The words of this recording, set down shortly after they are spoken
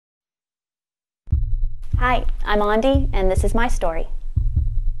Hi, I'm Ondee, and this is my story.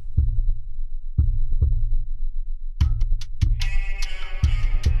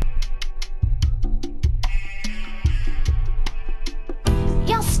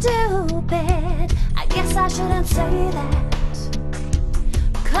 You're stupid, I guess I shouldn't say that,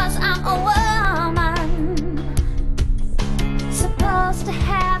 'cause I'm a woman, supposed to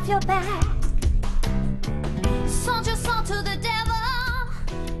have your back. Sold your soul to the devil,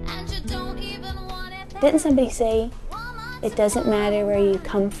 and you don't even want it back. Didn't somebody say, it doesn't matter where you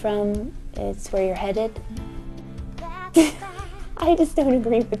come from, it's where you're headed? I just don't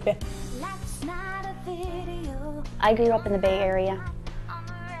agree with that. I grew up in the Bay Area.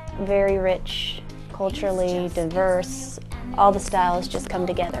 Very rich, culturally diverse. All the styles just come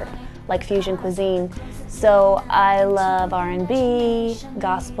together, like fusion cuisine. So I love R&B,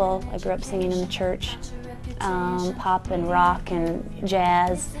 gospel. I grew up singing in the church. Pop and rock and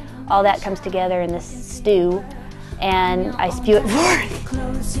jazz. All that comes together in this stew, and I spew it forth.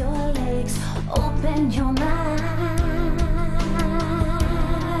 Close your legs, open your mind.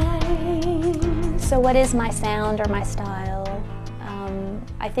 So what is my sound or my style?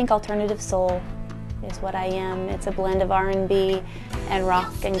 I think alternative soul is what I am. It's a blend of R&B and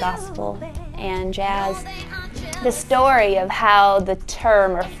rock and gospel and jazz. The story of how the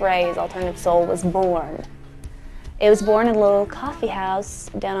term or phrase alternative soul was born. It was born in a little coffee house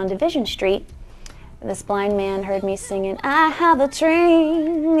down on Division Street. This blind man heard me singing, I have a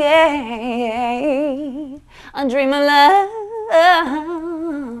dream, yeah, a dream of love.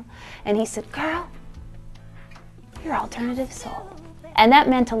 And he said, girl, you're alternative soul. And that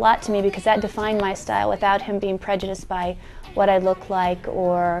meant a lot to me because that defined my style without him being prejudiced by what I look like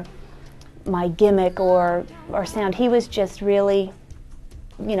or my gimmick or sound. He was just really,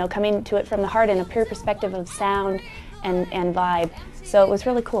 you know, coming to it from the heart in a pure perspective of sound and vibe. So it was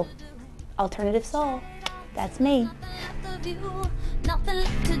really cool. Alternative soul, that's me.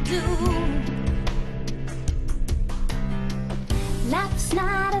 Life's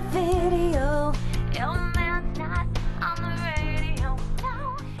not a video. Your man's not on the radio.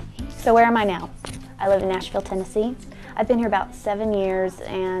 No. So where am I now? I live in Nashville, Tennessee. I've been here about 7 years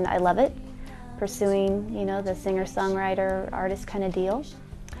and I love it. Pursuing, you know, the singer-songwriter, artist kind of deal.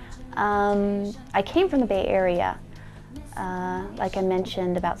 I came from the Bay Area, like I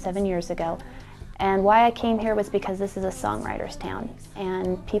mentioned, about 7 years ago. And why I came here was because this is a songwriter's town,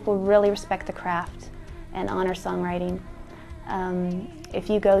 and people really respect the craft and honor songwriting. If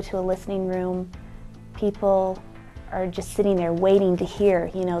you go to a listening room, people are just sitting there waiting to hear,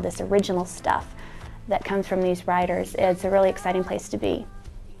 you know, this original stuff that comes from these writers. It's a really exciting place to be.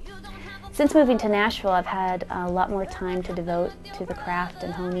 Since moving to Nashville, I've had a lot more time to devote to the craft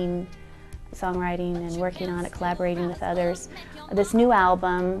and honing songwriting and working on it, collaborating with others. This new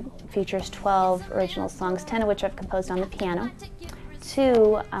album features 12 original songs, 10 of which I've composed on the piano.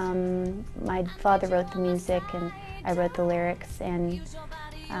 2, my father wrote the music and I wrote the lyrics, and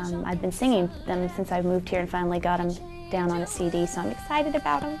I've been singing them since I moved here and finally got them down on a CD, so I'm excited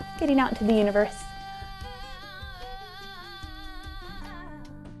about them getting out into the universe.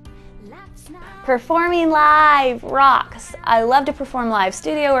 Performing live rocks. I love to perform live.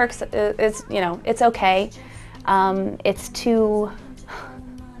 Studio works, it's, you know, it's okay. It's too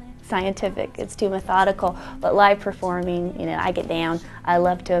scientific, it's too methodical, but live performing, you know, I get down. I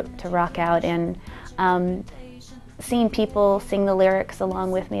love to rock out, and seeing people sing the lyrics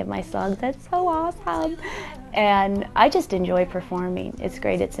along with me of my songs, that's so awesome. And I just enjoy performing. It's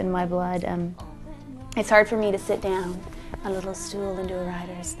great, it's in my blood. It's hard for me to sit down on a little stool and do a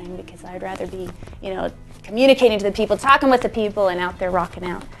writer's thing because I'd rather be, you know, communicating to the people, talking with the people, and out there rocking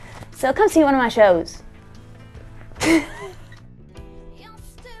out. So come see one of my shows.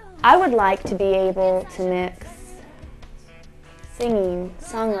 I would like to be able to mix singing,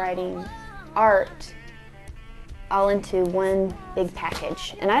 songwriting, art, all into one big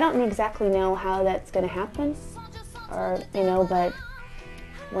package. And I don't exactly know how that's going to happen, or, you know, but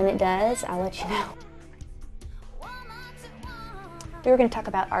when it does, I'll let you know. We were going to talk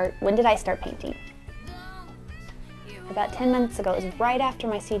about art. When did I start painting? About 10 months ago. It was right after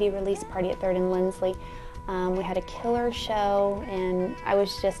my CD release party at 3rd and Lindsley. We had a killer show, and I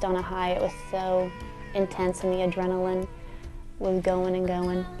was just on a high. It was so intense, and the adrenaline was going and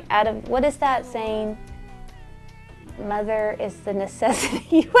going. Out of, what is that saying? Mother is the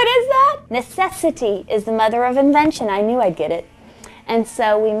necessity. What is that? Necessity is the mother of invention. I knew I'd get it. And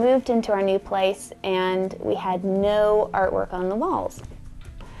so we moved into our new place, and we had no artwork on the walls.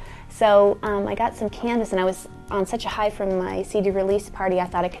 So I got some canvas, and I was on such a high from my CD release party, I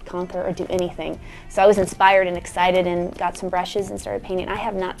thought I could conquer or do anything. So I was inspired and excited and got some brushes and started painting. I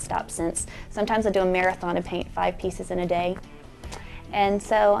have not stopped since. Sometimes I do a marathon and paint 5 pieces in a day. And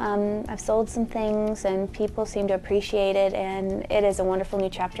so I've sold some things and people seem to appreciate it, and it is a wonderful new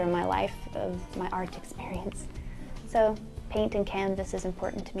chapter in my life of my art experience. So paint and canvas is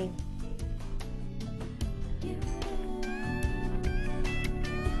important to me.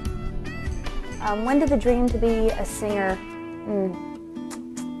 When did the dream to be a singer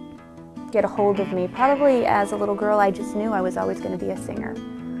get a hold of me? Probably as a little girl, I just knew I was always going to be a singer.